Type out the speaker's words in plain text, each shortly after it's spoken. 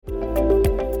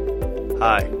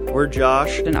Hi, we're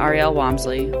Josh and Ariel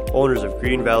Wamsley, owners of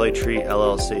Green Valley Tree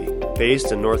LLC,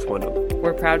 based in North Windham.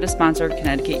 We're proud to sponsor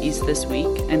Connecticut East This Week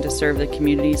and to serve the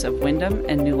communities of Windham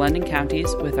and New London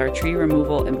counties with our tree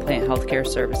removal and plant healthcare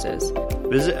services.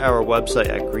 Visit our website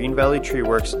at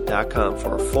greenvalleytreeworks.com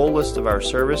for a full list of our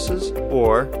services,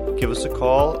 or give us a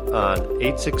call on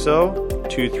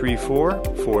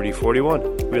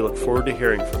 860-234-4041. We look forward to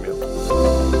hearing from you.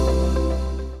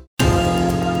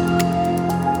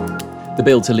 The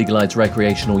bill to legalise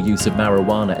recreational use of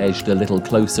marijuana edged a little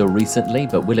closer recently,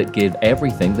 but will it give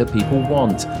everything that people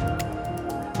want?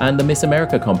 And the Miss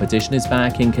America competition is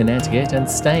back in Connecticut and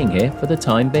staying here for the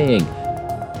time being.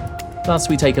 Plus,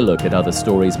 we take a look at other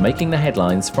stories making the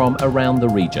headlines from around the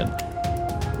region.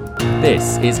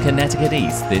 This is Connecticut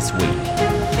East This Week.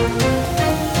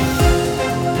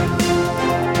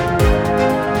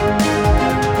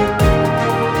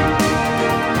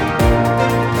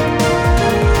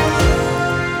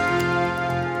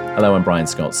 Hello, I'm Brian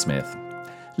Scott Smith.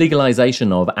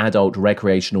 Legalization of adult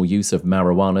recreational use of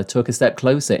marijuana took a step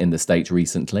closer in the state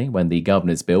recently when the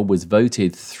governor's bill was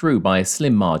voted through by a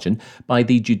slim margin by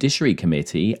the Judiciary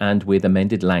Committee and with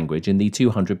amended language in the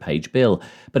 200-page bill.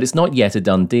 But it's not yet a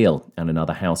done deal, and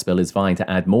another House bill is vying to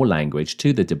add more language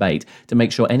to the debate to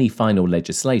make sure any final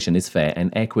legislation is fair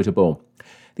and equitable.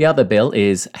 The other bill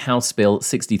is House Bill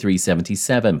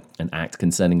 6377, an act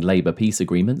concerning labour peace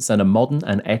agreements and a modern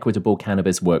and equitable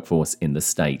cannabis workforce in the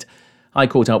state. I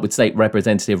caught up with State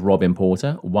Representative Robin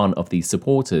Porter, one of the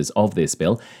supporters of this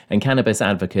bill, and cannabis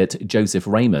advocate Joseph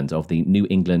Raymond of the New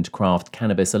England Craft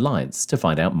Cannabis Alliance to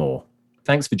find out more.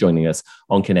 Thanks for joining us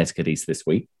on Connecticut East This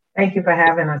Week. Thank you for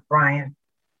having us, Brian.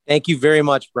 Thank you very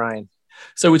much, Brian.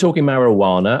 So we're talking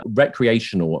marijuana.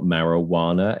 Recreational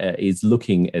marijuana is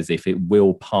looking as if it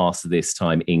will pass this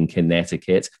time in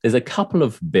Connecticut. There's a couple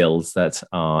of bills that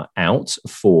are out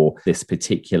for this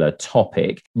particular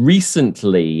topic.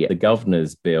 Recently, the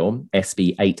governor's bill,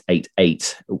 SB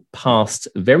 888, passed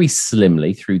very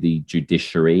slimly through the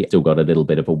judiciary. Still got a little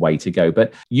bit of a way to go.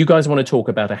 But you guys want to talk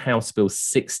about a House Bill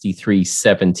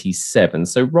 6377.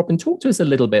 So Robin, talk to us a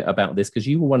little bit about this, because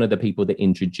you were one of the people that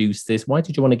introduced this. Why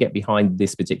did you want to get behind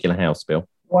this particular House bill?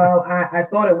 Well, I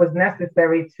thought it was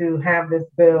necessary to have this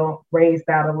bill raised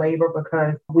out of labor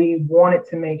because we wanted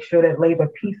to make sure that labor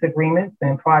peace agreements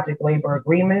and project labor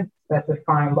agreements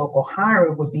specifying local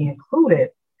hiring would be included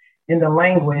in the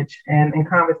language. And in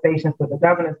conversations with the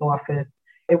governor's office,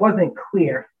 it wasn't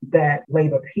clear that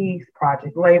labor peace,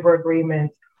 project labor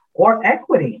agreements, or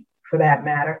equity, for that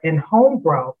matter, and home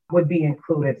grow would be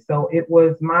included. So it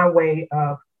was my way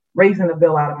of raising the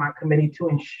bill out of my committee to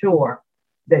ensure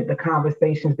that the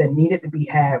conversations that needed to be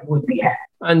had would be had.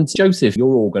 And Joseph,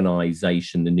 your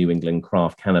organization, the New England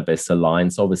Craft Cannabis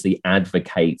Alliance, obviously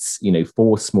advocates,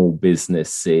 for small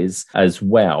businesses as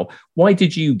well. Why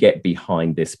did you get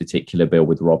behind this particular bill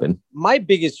with Robin? My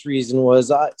biggest reason was,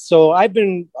 I've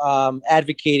been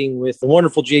advocating with the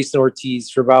wonderful Jason Ortiz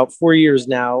for about 4 years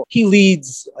now. He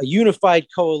leads a unified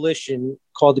coalition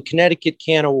called the Connecticut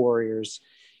Canna Warriors.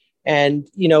 And,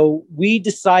 we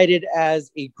decided as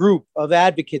a group of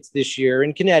advocates this year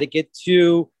in Connecticut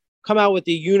to come out with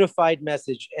a unified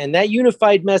message. And that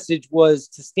unified message was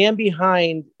to stand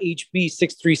behind HB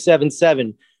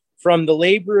 6377 from the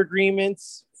labor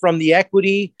agreements, from the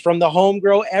equity, from the home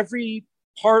grow. Every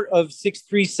part of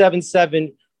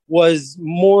 6377 was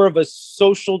more of a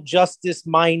social justice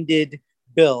minded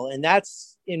bill. And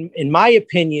that's, in my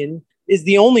opinion, is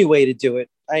the only way to do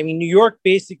it. I mean, New York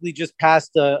basically just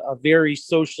passed a very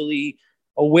socially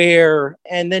aware,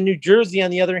 and then New Jersey, on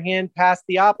the other hand, passed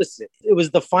the opposite. It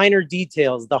was the finer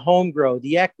details, the home grow,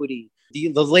 the equity,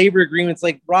 the labor agreements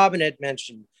like Robin had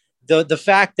mentioned, the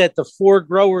fact that the 4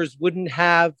 growers wouldn't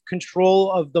have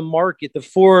control of the market. The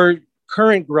 4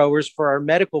 current growers for our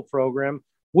medical program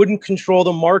wouldn't control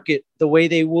the market the way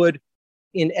they would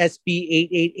in SB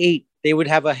 888. They would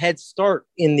have a head start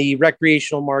in the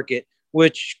recreational market,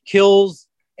 which kills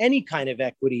any kind of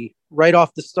equity right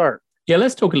off the start. Yeah,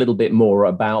 let's talk a little bit more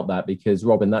about that, because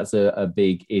Robin, that's a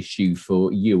big issue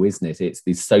for you, isn't it? It's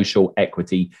the social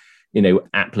equity,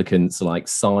 applicants like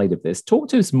side of this. Talk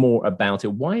to us more about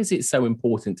it. Why is it so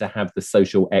important to have the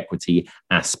social equity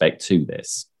aspect to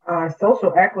this?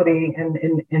 Social equity, and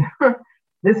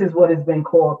this is what has been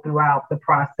called throughout the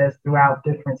process, throughout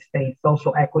different states.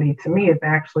 Social equity, to me, is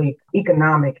actually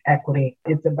economic equity.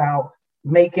 It's about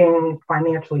making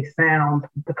financially sound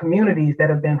the communities that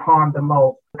have been harmed the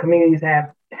most. The communities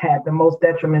have had the most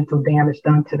detrimental damage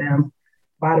done to them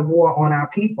by the war on our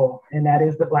people, and that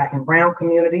is the Black and brown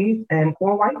communities and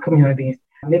poor white communities.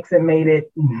 Nixon made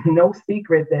it no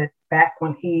secret that back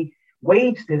when he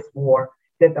waged this war,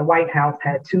 that the White House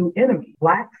had two enemies,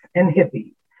 Blacks and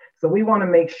hippies. So we want to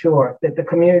make sure that the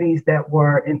communities that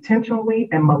were intentionally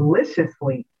and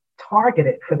maliciously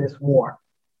targeted for this war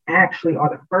actually are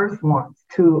the first ones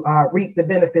to reap the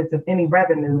benefits of any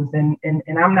revenues. And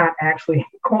I'm not actually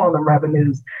calling them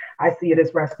revenues. I see it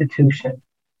as restitution.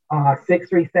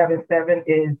 6377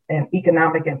 is an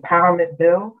economic empowerment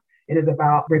bill. It is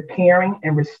about repairing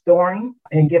and restoring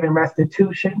and giving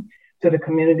restitution to the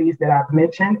communities that I've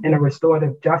mentioned in a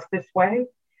restorative justice way.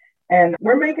 And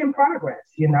we're making progress,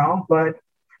 but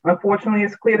unfortunately,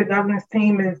 it's clear the governance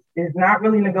team is not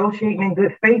really negotiating in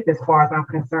good faith as far as I'm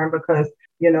concerned, because,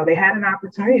 they had an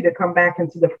opportunity to come back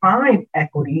and to define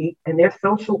equity, and their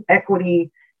social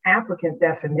equity applicant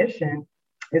definition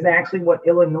is actually what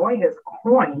Illinois has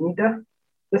coined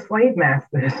the slave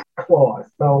masters clause.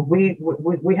 So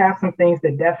we have some things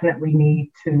that definitely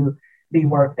need to be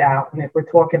worked out. And if we're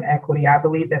talking equity, I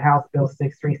believe that House Bill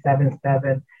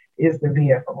 6377 is the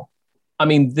vehicle. I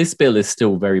mean, this bill is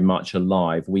still very much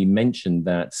alive. We mentioned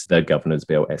that the governor's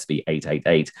bill, SB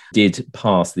 888, did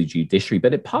pass the judiciary,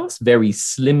 but it passed very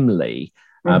slimly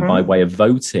by way of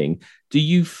voting. Do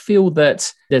you feel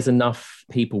that there's enough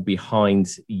people behind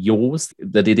yours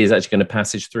that it is actually going to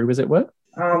passage through, as it were?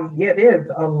 Yeah, there's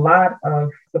a lot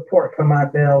of support for my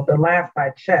bill. The last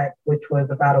I checked, which was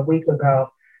about a week ago,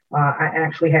 I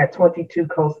actually had 22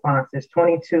 co-sponsors.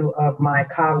 22 of my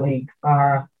colleagues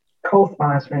are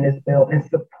co-sponsoring this bill in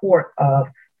support of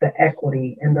the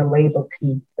equity and the labor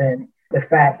piece and the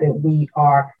fact that we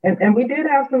are, and we did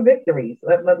have some victories.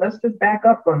 Let's just back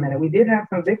up for a minute. We did have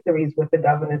some victories with the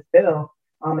governor's bill.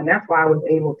 And that's why I was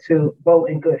able to vote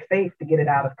in good faith to get it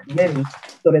out of committee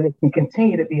so that it can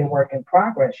continue to be a work in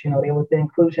progress. There was the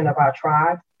inclusion of our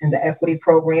tribes in the equity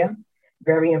program.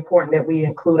 Very important that we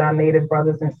include our Native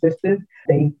brothers and sisters.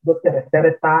 They looked at a set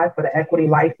aside for the equity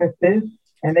licenses.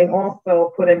 And they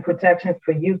also put in protections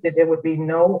for youth that there would be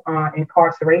no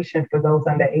incarceration for those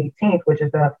under 18, which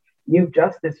is a youth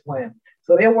justice win.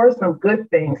 So there were some good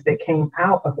things that came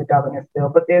out of the governor's bill,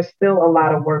 but there's still a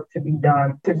lot of work to be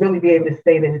done to really be able to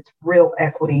say that it's real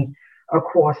equity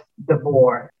across the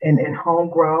board. And in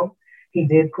home grow, he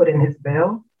did put in his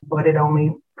bill, but it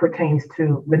only pertains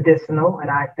to medicinal. And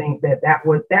I think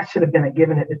that should have been a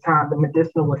given at the time the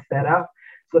medicinal was set up.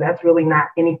 So that's really not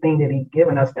anything that he's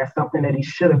given us. That's something that he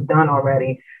should have done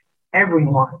already.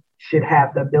 Everyone should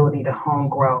have the ability to home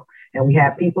grow. And we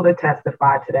have people to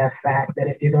testify to that fact that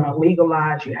if you're going to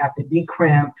legalize, you have to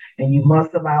decrim and you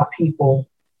must allow people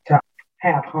to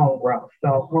have home grow.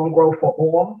 So home grow for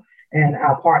all and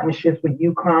our partnerships with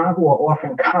UConn, who are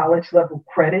offering college level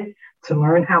credit to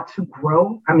learn how to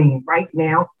grow. I mean, right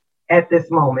now, at this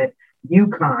moment,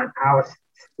 UConn, our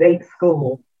state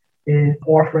school, is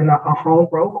offering a home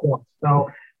grow course. So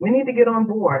we need to get on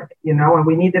board, and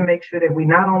we need to make sure that we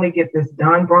not only get this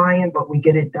done, Brian, but we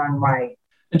get it done right.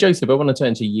 And Joseph, I want to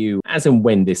turn to you as and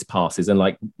when this passes. And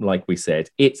like we said,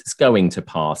 it's going to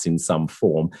pass in some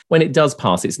form. When it does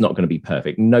pass, it's not going to be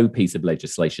perfect. No piece of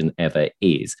legislation ever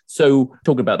is. So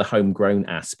talking about the homegrown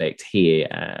aspect here,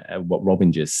 what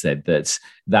Robin just said,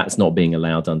 that's not being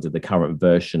allowed under the current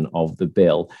version of the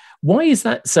bill. Why is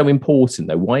that so important,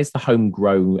 though? Why is the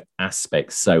homegrown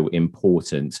aspect so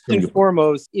important? First and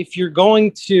foremost, if you're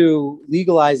going to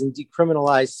legalize and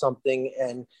decriminalize something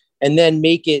and then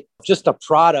make it just a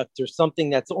product or something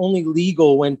that's only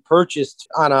legal when purchased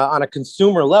on a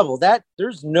consumer level, that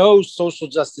there's no social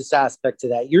justice aspect to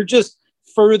that. You're just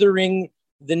furthering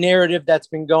the narrative that's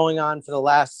been going on for the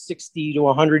last 60 to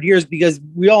 100 years, because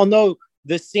we all know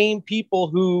the same people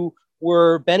who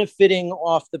were benefiting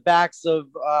off the backs of,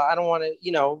 I don't want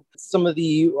to, some of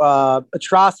the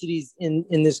atrocities in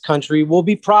this country will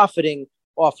be profiting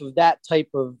off of that type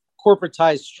of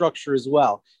corporatized structure as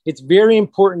well. It's very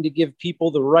important to give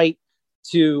people the right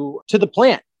to the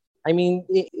plant. I mean,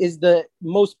 it is the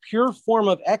most pure form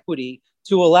of equity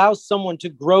to allow someone to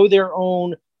grow their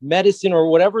own medicine or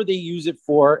whatever they use it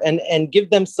for and give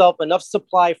themselves enough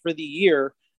supply for the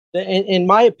year. In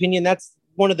my opinion, that's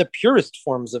one of the purest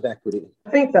forms of equity. I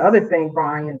think the other thing,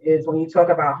 Brian, is when you talk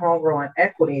about homegrown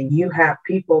equity, you have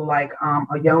people like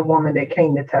a young woman that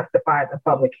came to testify at the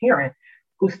public hearing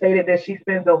who stated that she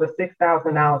spends over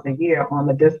 $6,000 a year on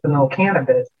medicinal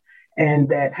cannabis, and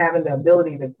that having the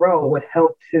ability to grow would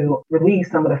help to relieve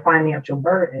some of the financial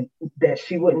burden that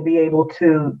she wouldn't be able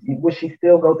to. Would she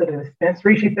still go to the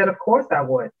dispensary? She said, of course I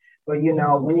would. But,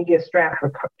 when you get strapped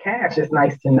for cash, it's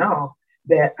nice to know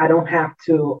that I don't have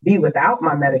to be without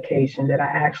my medication, that I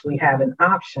actually have an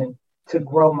option to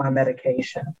grow my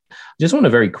medication. I just want to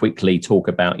very quickly talk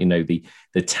about, the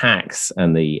tax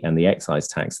and the excise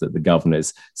tax that the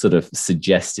governor's sort of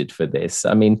suggested for this.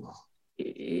 I mean,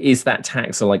 is that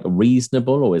tax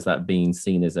reasonable, or is that being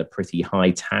seen as a pretty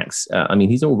high tax?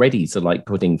 He's already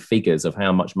putting figures of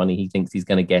how much money he thinks he's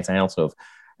going to get out of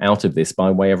this by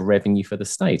way of revenue for the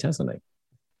state, hasn't he?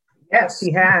 Yes,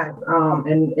 he has.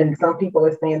 And some people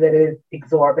are saying that it's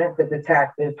exorbitant, that the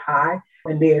tax is high.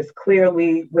 And there's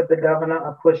clearly, with the governor,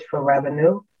 a push for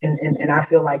revenue. And I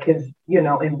feel like his,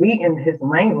 and reading his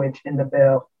language in the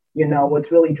bill,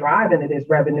 what's really driving it is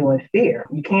revenue and fear.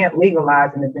 You can't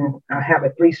legalize and then have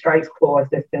a 3 strikes clause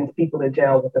that sends people to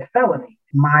jail with a felony.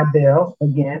 My bill,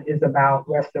 again, is about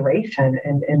restoration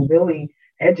and really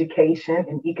education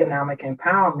and economic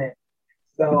empowerment.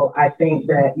 So I think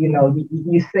that,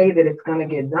 you say that it's going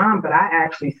to get done, but I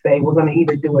actually say we're going to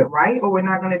either do it right or we're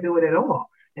not going to do it at all.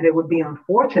 And it would be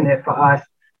unfortunate for us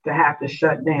to have to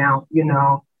shut down,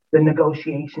 the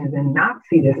negotiations and not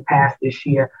see this pass this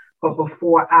year. But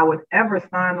before I would ever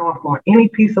sign off on any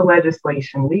piece of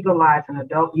legislation legalizing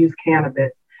adult use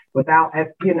cannabis without, I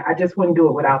just wouldn't do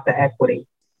it without the equity.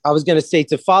 I was going to say,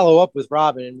 to follow up with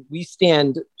Robin, we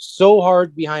stand so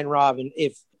hard behind Robin.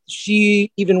 If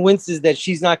she even winces that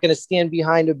she's not going to stand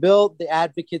behind a bill, the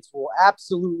advocates will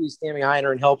absolutely stand behind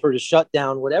her and help her to shut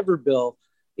down whatever bill,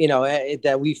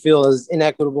 that we feel is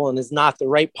inequitable and is not the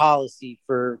right policy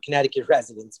for Connecticut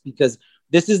residents, because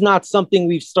this is not something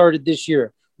we've started this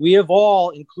year. We have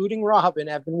all, including Robin,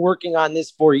 have been working on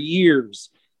this for years.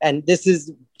 And this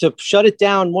is to shut it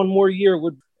down one more year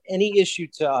would any issue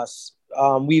to us.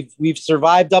 We've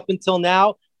survived up until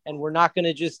now, and we're not going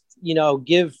to just,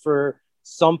 give for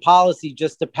some policy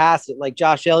just to pass it. Like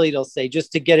Josh Elliott will say,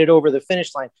 just to get it over the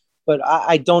finish line. But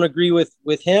I don't agree with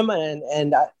him.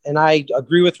 And I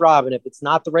agree with Robin. If it's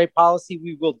not the right policy,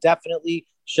 we will definitely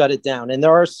shut it down. And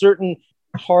there are certain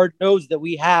hard no's that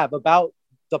we have about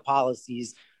the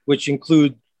policies, which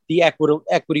include the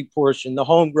equity portion, the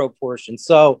home grow portion.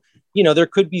 So, there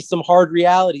could be some hard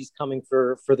realities coming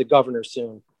for the governor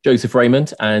soon. Joseph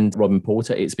Raymond and Robin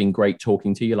Porter, it's been great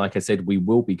talking to you. Like I said, we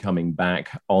will be coming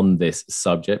back on this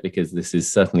subject because this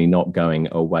is certainly not going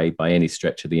away by any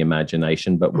stretch of the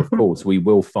imagination. But of course, we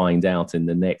will find out in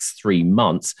the next 3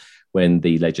 months when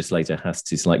the legislator has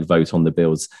to vote on the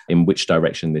bills in which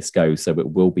direction this goes. So it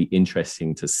will be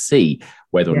interesting to see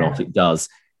whether or not it does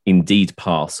indeed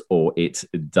pass or it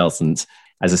doesn't.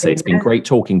 As I say, it's been great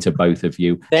talking to both of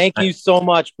you. Thank you so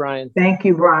much, Brian. Thank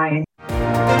you, Brian.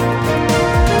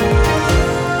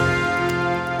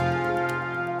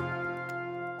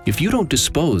 If you don't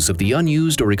dispose of the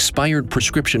unused or expired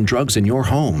prescription drugs in your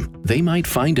home, they might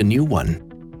find a new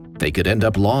one. They could end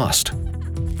up lost,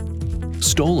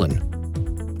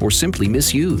 stolen, or simply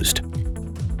misused.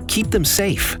 Keep them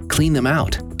safe, clean them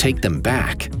out, take them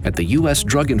back at the U.S.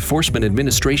 Drug Enforcement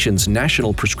Administration's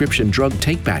National Prescription Drug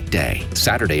Take-Back Day,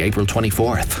 Saturday, April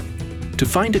 24th. To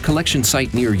find a collection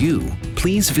site near you,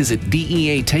 please visit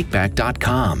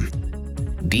DEATakeback.com.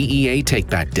 DEA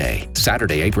Take-Back Day,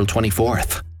 Saturday, April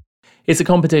 24th. It's a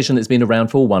competition that's been around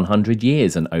for 100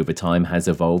 years and over time has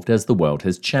evolved as the world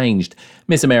has changed.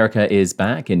 Miss America is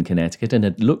back in Connecticut and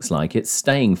it looks like it's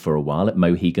staying for a while at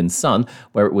Mohegan Sun,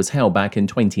 where it was held back in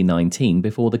 2019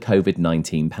 before the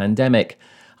COVID-19 pandemic.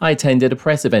 I attended a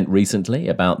press event recently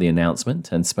about the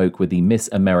announcement and spoke with the Miss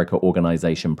America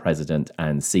organization president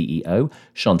and CEO,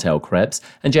 Chantel Krebs,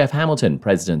 and Jeff Hamilton,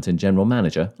 president and general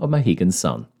manager of Mohegan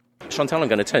Sun. Chantel, I'm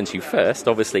going to turn to you first,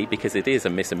 obviously, because it is a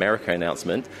Miss America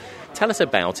announcement. Tell us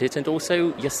about it, and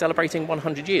also you're celebrating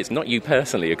 100 years. Not you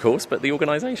personally, of course, but the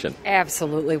organisation.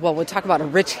 Absolutely. Well, we'll talk about a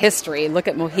rich history. Look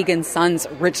at Mohegan Sun's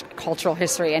rich cultural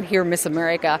history. And here, Miss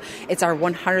America, it's our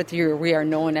 100th year. We are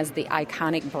known as the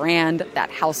iconic brand,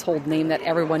 that household name that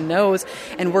everyone knows.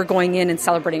 And we're going in and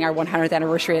celebrating our 100th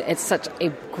anniversary. It's such a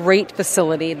great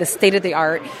facility, the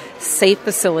state-of-the-art, safe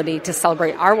facility to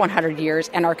celebrate our 100 years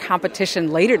and our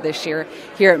competition later this year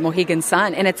here at Mohegan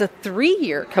Sun. And it's a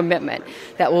 3-year commitment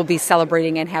that will be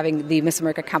celebrating and having the Miss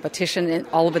America competition and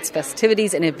all of its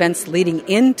festivities and events leading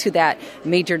into that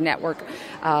major network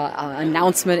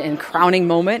announcement and crowning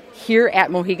moment here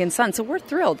at Mohegan Sun. So we're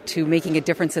thrilled to making a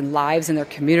difference in lives in their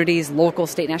communities, local,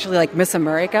 state, nationally. Like Miss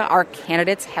America, our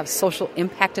candidates have social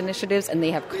impact initiatives and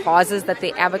they have causes that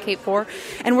they advocate for.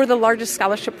 And we're the largest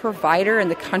scholarship provider in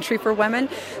the country for women.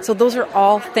 So those are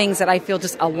all things that I feel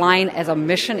just align as a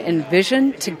mission and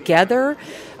vision together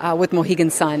with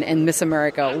Mohegan Sun and Miss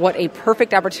America. What a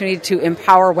perfect opportunity to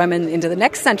empower women into the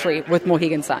next century with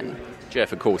Mohegan Sun.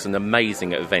 Jeff, of course, an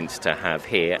amazing event to have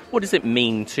here. What does it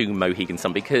mean to Mohegan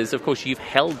Sun? Because, of course, you've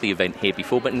held the event here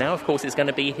before, but now, of course, it's going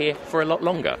to be here for a lot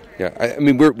longer. Yeah, I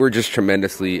mean, we're just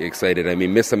tremendously excited. I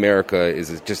mean, Miss America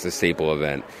is just a staple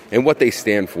event. And what they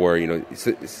stand for,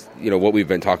 what we've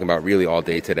been talking about really all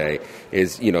day today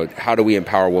is, how do we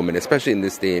empower women, especially in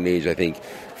this day and age. I think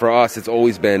for us, it's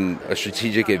always been a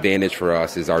strategic advantage for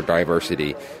us is our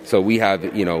diversity. So we have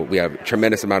a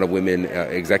tremendous amount of women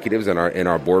executives in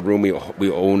our boardroom.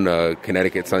 We own a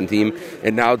Connecticut Sun team,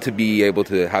 and now to be able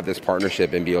to have this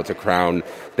partnership and be able to crown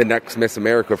the next Miss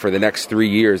America for the next 3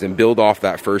 years and build off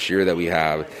that first year that we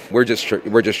have, we're just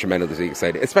tremendously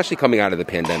excited. Especially coming out of the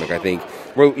pandemic, I think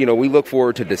we look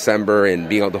forward to December and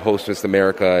being able to host Miss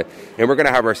America, and we're going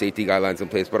to have our safety guidelines in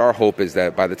place. But our hope is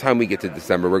that by the time we get to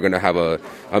December, we're going to have a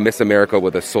Miss America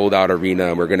with a sold-out arena,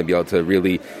 and we're going to be able to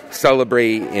really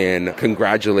celebrate and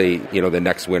congratulate, the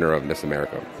next winner of Miss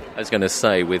America. I was going to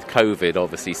say, with COVID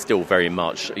obviously still very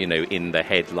much, in the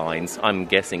headlines, I'm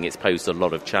guessing it's posed a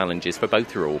lot of challenges for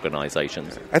both your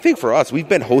organizations. I think for us, we've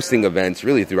been hosting events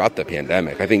really throughout the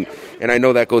pandemic. I think, and I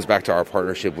know that goes back to our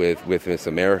partnership with Miss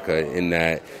America in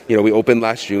that, we opened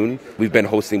last June. We've been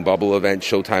hosting bubble events,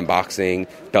 Showtime Boxing,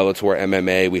 Bellator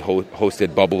MMA. We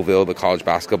hosted Bubbleville, the college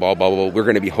basketball bubble. We're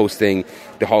going to be hosting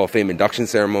the Hall of Fame induction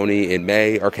ceremony in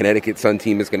May. Our Connecticut Sun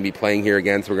team is going to be playing here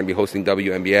again, so we're going to be hosting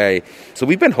WNBA. So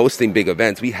we've been hosting big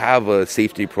events. We have a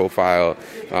safety profile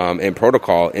and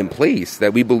protocol in place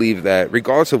that we believe that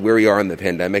regardless of where we are in the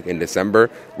pandemic in December,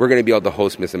 we're going to be able to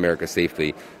host Miss America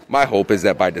safely. My hope is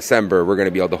that by December, we're going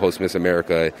to be able to host Miss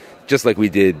America just like we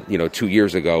did, 2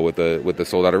 years ago with the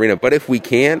sold-out arena. But if we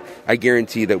can't, I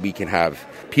guarantee that we can have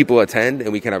people attend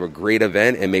and we can have a great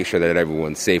event and make sure that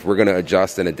everyone's safe. We're going to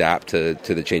adjust and adapt to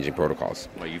the changing protocols.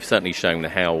 Well, you've certainly shown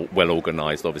how well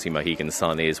organised, obviously, Mohegan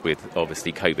Sun is with,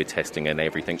 obviously, COVID testing and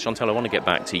everything. Chantal, I want to get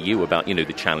back to you about,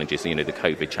 the challenges, the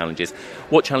COVID challenges.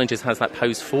 What challenges has that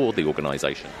posed for the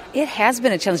organisation? It has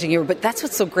been a challenging year, but that's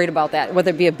what's so great about that.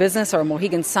 Whether it be a business or a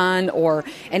Mohegan Sun or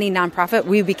any nonprofit,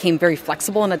 we became very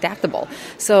flexible and adaptable.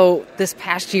 So this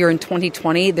past year in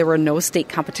 2020, there were no state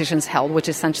competitions held, which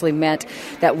essentially meant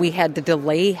that we had to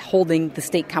delay holding the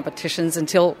state competitions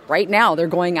until right now. They're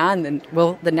going on and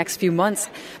will the next few months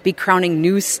be crowning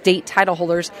new state title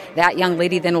holders. That young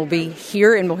lady then will be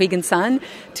here in Mohegan Sun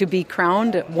to be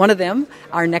crowned, one of them,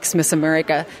 our next Miss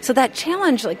America. So that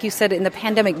challenge, like you said, in the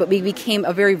pandemic, but we became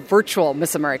a very virtual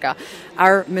Miss America.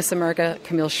 Our Miss America,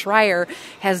 Camille Schreier,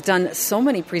 has done so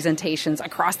many presentations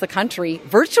across the country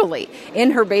virtually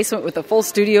in her basement with a full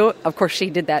studio. Of course, she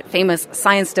did that famous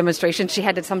science demonstration. She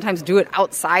had to sometimes do it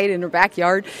outside in her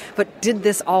backyard, but did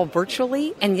this all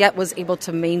virtually and yet was able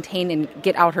to maintain and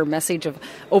get out her message of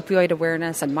opioid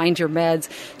awareness and mind your meds,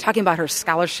 talking about her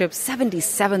scholarship,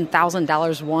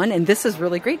 $77,000 won. And this is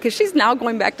really great because she's now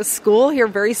going back to school here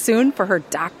very soon for her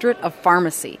doctorate of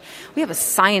pharmacy. We have a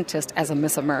scientist as a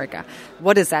Miss America.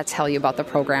 What does that tell you about the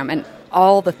program and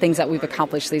all the things that we've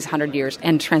accomplished these 100 years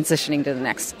and transitioning to the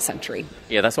next century?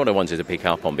 Yeah, that's what I wanted to pick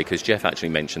up on because Jeff actually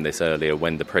mentioned this earlier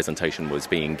when the presentation was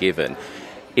being given.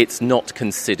 It's not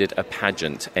considered a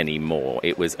pageant anymore.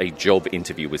 It was a job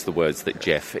interview was the words that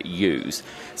Jeff used.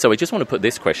 So I just want to put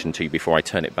this question to you before I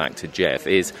turn it back to Jeff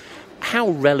is how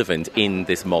relevant in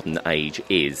this modern age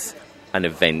is an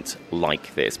event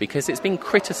like this? Because it's been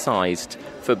criticised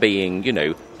for being,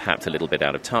 perhaps a little bit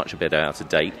out of touch, a bit out of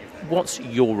date. What's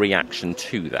your reaction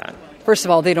to that? First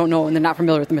of all, they don't know and they're not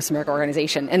familiar with the Miss America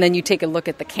organization. And then you take a look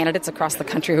at the candidates across the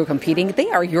country who are competing. They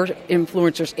are your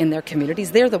influencers in their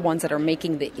communities. They're the ones that are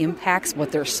making the impacts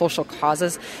with their social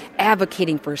causes,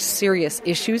 advocating for serious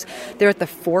issues. They're at the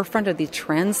forefront of the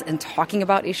trends and talking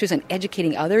about issues and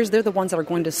educating others. They're the ones that are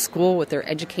going to school with their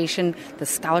education, the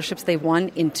scholarships they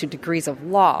won into degrees of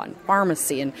law and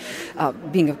pharmacy and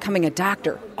becoming a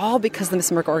doctor, all because the Miss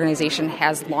America organization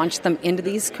has launched them into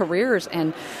these careers.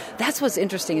 And that's what's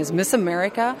interesting is Miss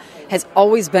America has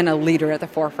always been a leader at the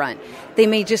forefront. They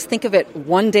may just think of it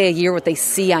one day a year, what they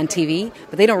see on TV,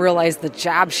 but they don't realize the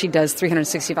job she does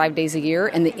 365 days a year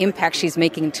and the impact she's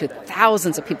making to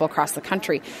thousands of people across the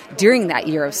country during that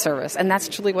year of service. And that's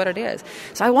truly what it is.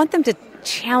 So I want them to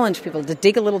challenge people to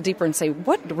dig a little deeper and say,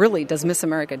 what really does Miss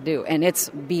America do? And it's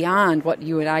beyond what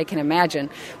you and I can imagine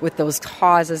with those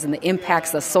causes and the impacts,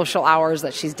 the social hours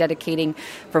that she's dedicating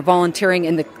for volunteering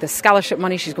and the scholarship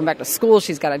money. She's going back to school.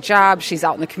 She's got a job. She's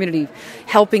out in the community,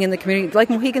 helping in the community, like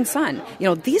Mohegan Sun.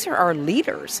 These are our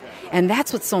leaders. And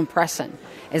that's what's so impressive,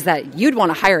 is that you'd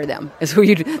want to hire them.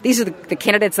 These are the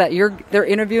candidates that they're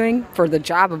interviewing for the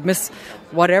job of Miss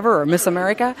whatever or Miss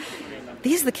America.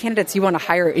 These are the candidates you want to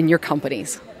hire in your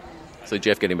companies. So,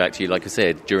 Jeff, getting back to you, like I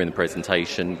said, during the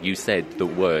presentation, you said the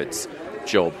words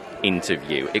job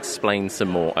interview. Explain some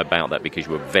more about that, because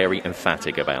you were very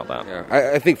emphatic about that.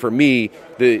 Yeah. I think for me,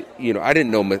 I didn't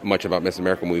know much about Miss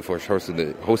America when we first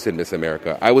hosted Miss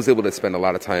America. I was able to spend a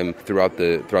lot of time throughout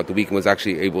the week and was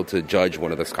actually able to judge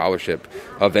one of the scholarship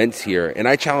events here. And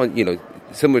I challenge,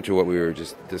 similar to what we were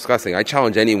just discussing, I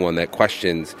challenge anyone that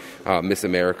questions Miss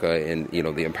America and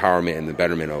the empowerment and the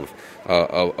betterment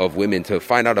of women to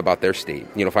find out about their state.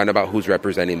 Find out about who's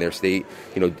representing their state.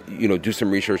 Do some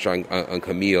research on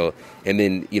Camille, and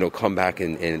then come back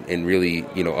and really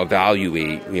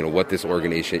evaluate what this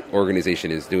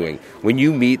organization is doing. When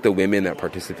you meet the women that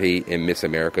participate in Miss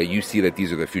America, you see that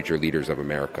these are the future leaders of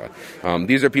America.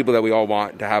 These are people that we all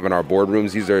want to have in our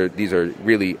boardrooms. These are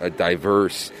really a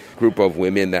diverse group of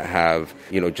women that have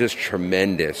just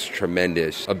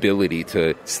tremendous ability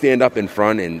to stand up in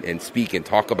front and speak and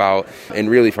talk about. And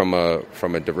really from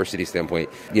a diversity standpoint,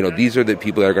 these are the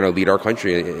people that are going to lead our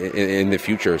country in the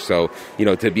future. So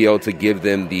to be able to give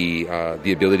them the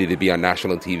ability to be on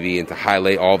national TV and to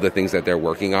highlight all of the things that they're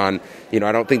working on,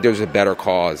 I don't think there's a better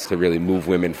cause to really move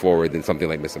women forward than something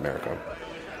like Miss America.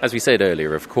 As we said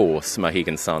earlier, of course,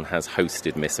 Mohegan Sun has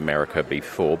hosted Miss America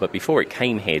before, but before it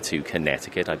came here to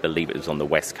Connecticut, I believe it was on the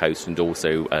West Coast and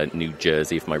also New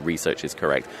Jersey, if my research is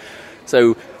correct.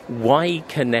 So why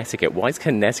Connecticut? Why has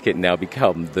Connecticut now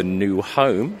become the new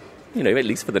home, at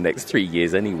least for the next 3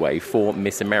 years anyway, for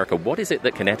Miss America? What is it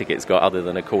that Connecticut's got other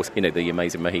than, of course, the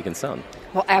amazing Mohegan Sun?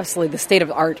 Well, absolutely. The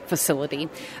state-of-the-art facility.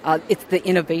 It's the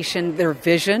innovation, their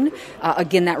vision.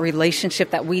 Again, that relationship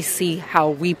that we see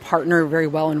how we partner very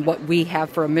well in what we have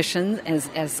for a mission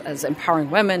as empowering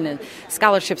women and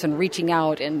scholarships and reaching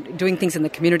out and doing things in the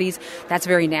communities. That's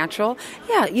very natural.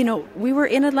 Yeah, we were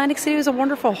in Atlantic City. It was a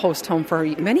wonderful host home for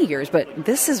many years, but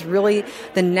this is really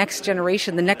the next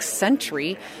generation, the next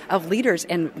century of leaders,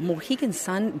 and Mohegan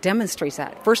Sun demonstrates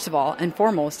that. First of all and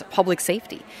foremost, public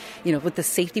safety. With the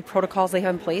safety protocols they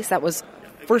have in place, that was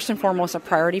first and foremost a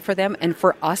priority for them and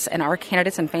for us and our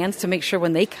candidates and fans to make sure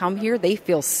when they come here they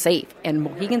feel safe. And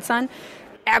Mohegan Sun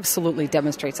absolutely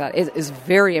demonstrates that. It is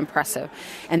very impressive.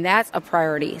 And that's a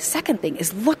priority. Second thing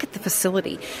is look at the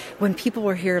facility. When people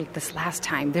were here this last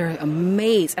time, they're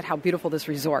amazed at how beautiful this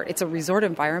resort. It's a resort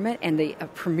environment and a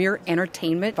premier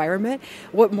entertainment environment.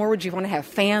 What more would you want to have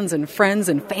fans and friends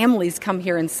and families come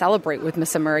here and celebrate with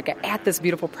Miss America at this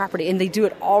beautiful property? And they do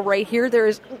it all right here.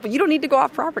 You don't need to go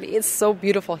off property. It's so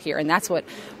beautiful here. And that's what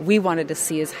we wanted to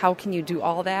see, is how can you do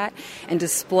all that and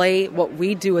display what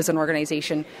we do as an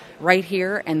organization right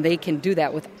here, and they can do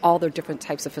that with all their different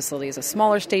types of facilities. A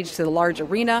smaller stage to the large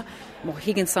arena,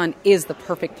 Mohegan Sun is the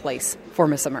perfect place for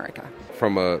Miss America.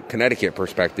 From a Connecticut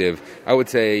perspective, I would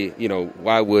say,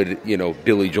 why would,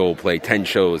 Billy Joel play 10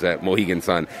 shows at Mohegan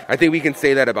Sun? I think we can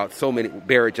say that about so many,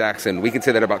 Barrett Jackson, we can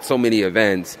say that about so many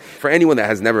events. For anyone that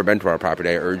has never been to our property,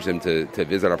 I urge them to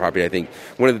visit our property. I think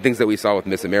one of the things that we saw with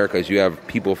Miss America is you have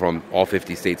people from all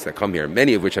 50 states that come here,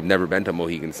 many of which have never been to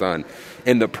Mohegan Sun.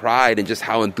 And the pride and just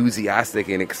how enthusiastic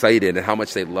and excited and how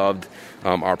much they loved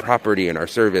our property and our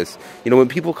service. When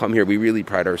people come here, we really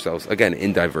pride ourselves, again,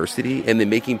 in diversity and then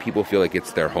making people feel like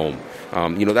it's their home.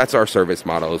 That's our service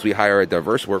model, is we hire a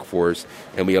diverse workforce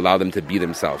and we allow them to be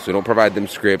themselves. We don't provide them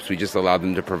scripts. We just allow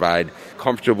them to provide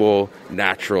comfortable,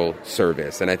 natural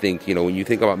service. And I think, when you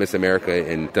think about Miss America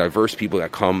and diverse people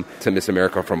that come to Miss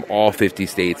America from all 50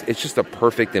 states, it's just a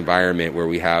perfect environment where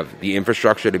we have the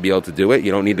infrastructure to be able to do it.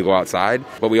 You don't need to go outside,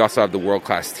 but we also have the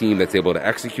world-class team that's able to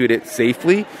execute it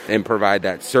safely and provide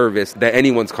that service that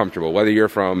anyone's comfortable, whether you're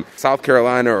from South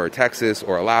Carolina or Texas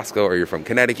or Alaska, or you're from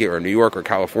Connecticut or New York or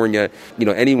California.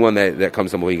 Anyone that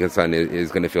comes to Mohegan Sun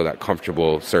is going to feel that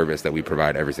comfortable service that we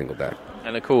provide every single day.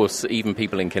 And of course, even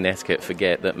people in Connecticut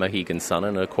forget that Mohegan Sun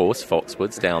and of course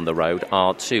Foxwoods down the road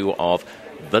are two of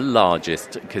the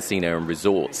largest casino and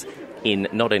resorts in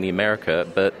not only America,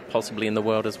 but possibly in the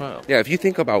world as well. Yeah, if you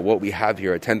think about what we have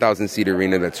here, a 10,000-seat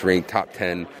arena that's ranked top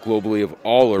 10 globally of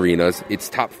all arenas, it's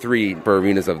top 3 for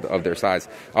arenas of their size,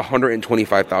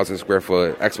 125,000 square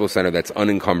foot expo center that's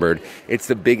unencumbered. It's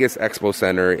the biggest expo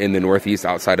center in the Northeast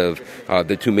outside of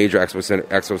the two major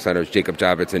expo centers, Jacob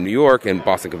Javits in New York and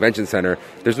Boston Convention Center.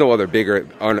 There's no other bigger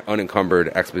unencumbered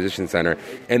exposition center.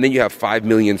 And then you have 5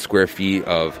 million square feet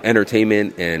of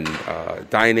entertainment and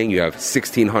dining. You have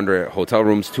 1,600 hotel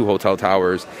rooms, 2 hotel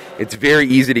towers. It's very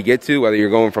easy to get to, whether you're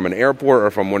going from an airport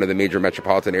or from one of the major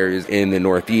metropolitan areas in the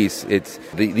Northeast. It's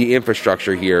the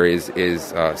infrastructure here is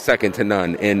second to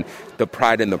none. And the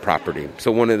pride in the property.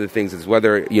 So one of the things is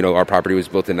whether, our property was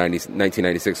built in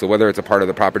 1996, so whether it's a part of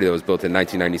the property that was built in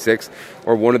 1996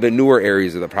 or one of the newer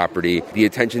areas of the property, the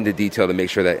attention to detail to make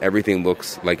sure that everything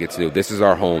looks like it's new. This is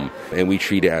our home, and we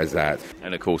treat it as that.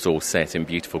 And of course, all set in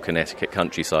beautiful Connecticut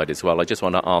countryside as well. I just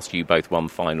want to ask you both one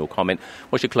final comment.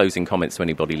 What's your closing comments to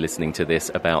anybody listening to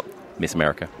this about Miss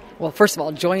America? Well, first of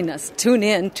all, join us. Tune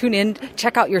in,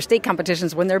 check out your state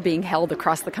competitions when they're being held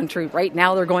across the country. Right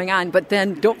now they're going on, but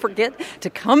then don't forget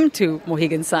to come to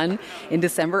Mohegan Sun in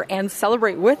December and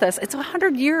celebrate with us. It's a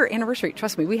 100-year anniversary.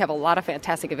 Trust me, we have a lot of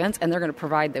fantastic events, and they're going to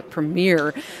provide the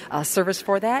premier service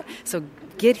for that. So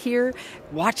get here,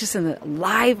 watch us in the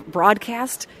live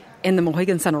broadcast in the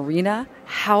Mohegan Sun Arena.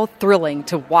 How thrilling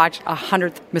to watch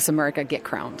 100th Miss America get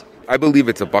crowned. I believe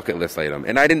it's a bucket list item.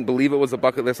 And I didn't believe it was a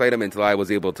bucket list item until I was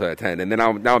able to attend. And then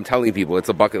now I'm telling people it's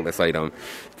a bucket list item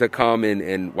to come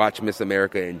and watch Miss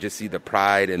America and just see the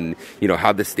pride and,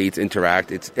 how the states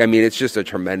interact. It's just a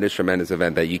tremendous, tremendous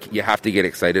event that you have to get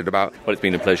excited about. Well, it's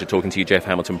been a pleasure talking to you, Jeff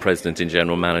Hamilton, President and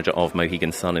General Manager of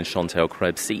Mohegan Sun, and Chantel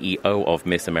Krebs, CEO of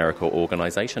Miss America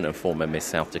Organization and former Miss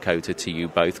South Dakota. To you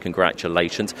both,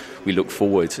 congratulations. We look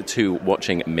forward to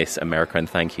watching Miss America, and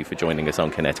thank you for joining us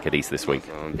on Connecticut East this week.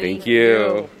 Thank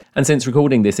you. And since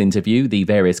recording this interview, the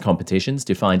various competitions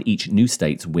to find each new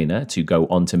state's winner to go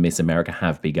on to Miss America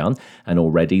have begun, and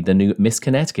already the new Miss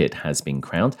Connecticut has been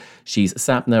crowned. She's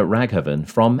Sapna Raghavan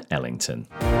from Ellington.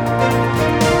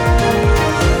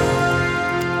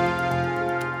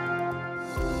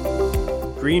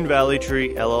 Green Valley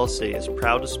Tree LLC is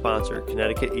proud to sponsor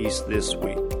Connecticut East this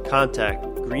week. Contact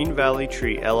Green Valley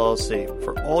Tree LLC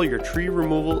for all your tree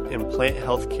removal and plant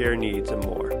health care needs and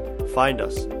more. Find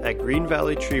us at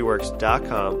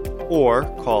greenvalleytreeworks.com or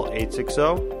call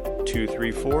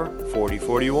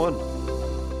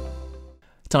 860-234-4041.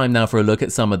 Time now for a look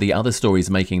at some of the other stories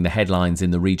making the headlines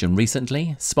in the region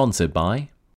recently, sponsored by...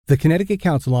 The Connecticut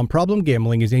Council on Problem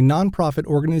Gambling is a nonprofit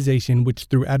organization which,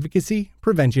 through advocacy,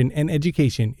 prevention, and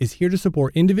education, is here to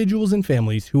support individuals and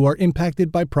families who are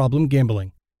impacted by problem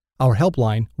gambling. Our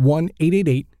helpline,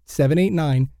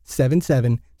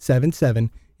 1-888-789-7777,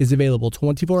 is available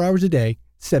 24 hours a day,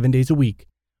 7 days a week.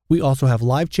 We also have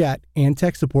live chat and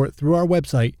tech support through our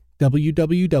website,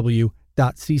 www.ccpg.org.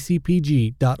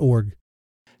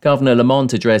 Governor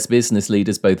Lamont addressed business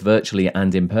leaders both virtually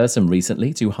and in person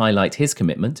recently to highlight his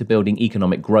commitment to building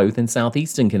economic growth in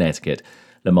southeastern Connecticut.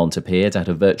 Lamont appeared at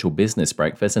a virtual business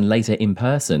breakfast and later in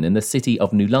person in the city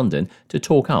of New London to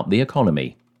talk up the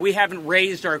economy. We haven't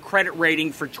raised our credit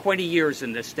rating for 20 years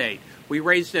in this state. We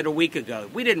raised it a week ago.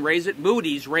 We didn't raise it.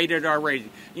 Moody's rated our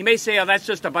rating. You may say, that's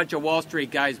just a bunch of Wall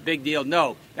Street guys, big deal.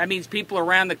 No, that means people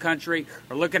around the country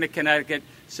are looking at Connecticut,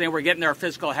 saying we're getting our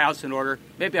fiscal house in order.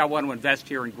 Maybe I want to invest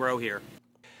here and grow here.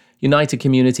 United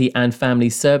Community and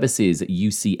Family Services,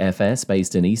 UCFS,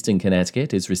 based in Eastern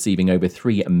Connecticut, is receiving over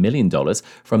 $3 million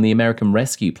from the American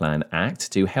Rescue Plan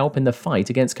Act to help in the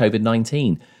fight against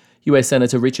COVID-19. US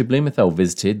Senator Richard Blumenthal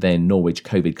visited their Norwich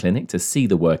COVID clinic to see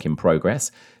the work in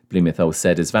progress. Blumenthal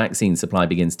said as vaccine supply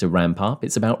begins to ramp up,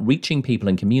 it's about reaching people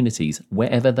and communities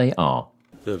wherever they are.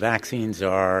 The vaccines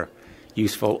are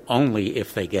useful only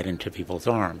if they get into people's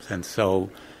arms. And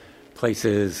so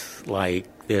places like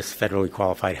this federally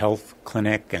qualified health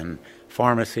clinic and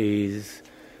pharmacies,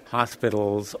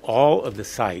 hospitals, all of the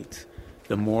sites,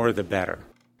 the more the better.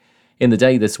 In the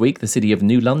day this week, the City of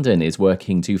New London is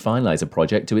working to finalise a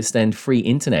project to extend free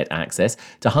internet access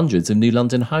to hundreds of New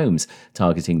London homes,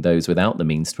 targeting those without the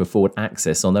means to afford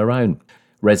access on their own.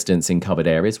 Residents in covered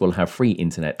areas will have free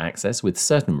internet access with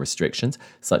certain restrictions,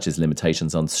 such as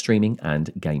limitations on streaming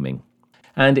and gaming.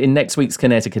 And in next week's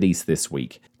Connecticut East this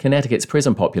week, Connecticut's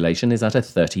prison population is at a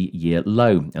 30-year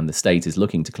low, and the state is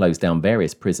looking to close down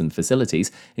various prison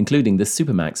facilities, including the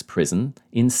Supermax prison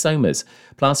in Somers.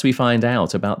 Plus, we find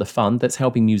out about the fund that's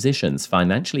helping musicians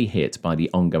financially hit by the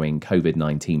ongoing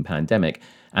COVID-19 pandemic,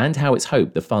 and how it's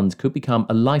hoped the fund could become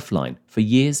a lifeline for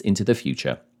years into the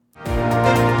future.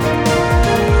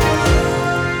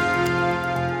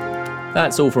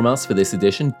 That's all from us for this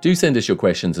edition. Do send us your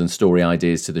questions and story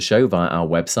ideas to the show via our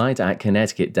website at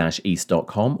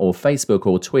connecticut-east.com or Facebook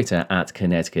or Twitter at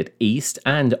Connecticut East,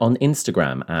 and on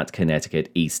Instagram at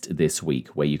Connecticut East This Week,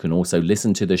 where you can also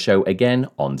listen to the show again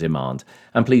on demand.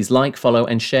 And please like, follow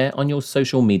and share on your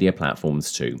social media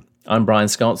platforms too. I'm Brian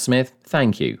Scott Smith.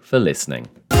 Thank you for listening.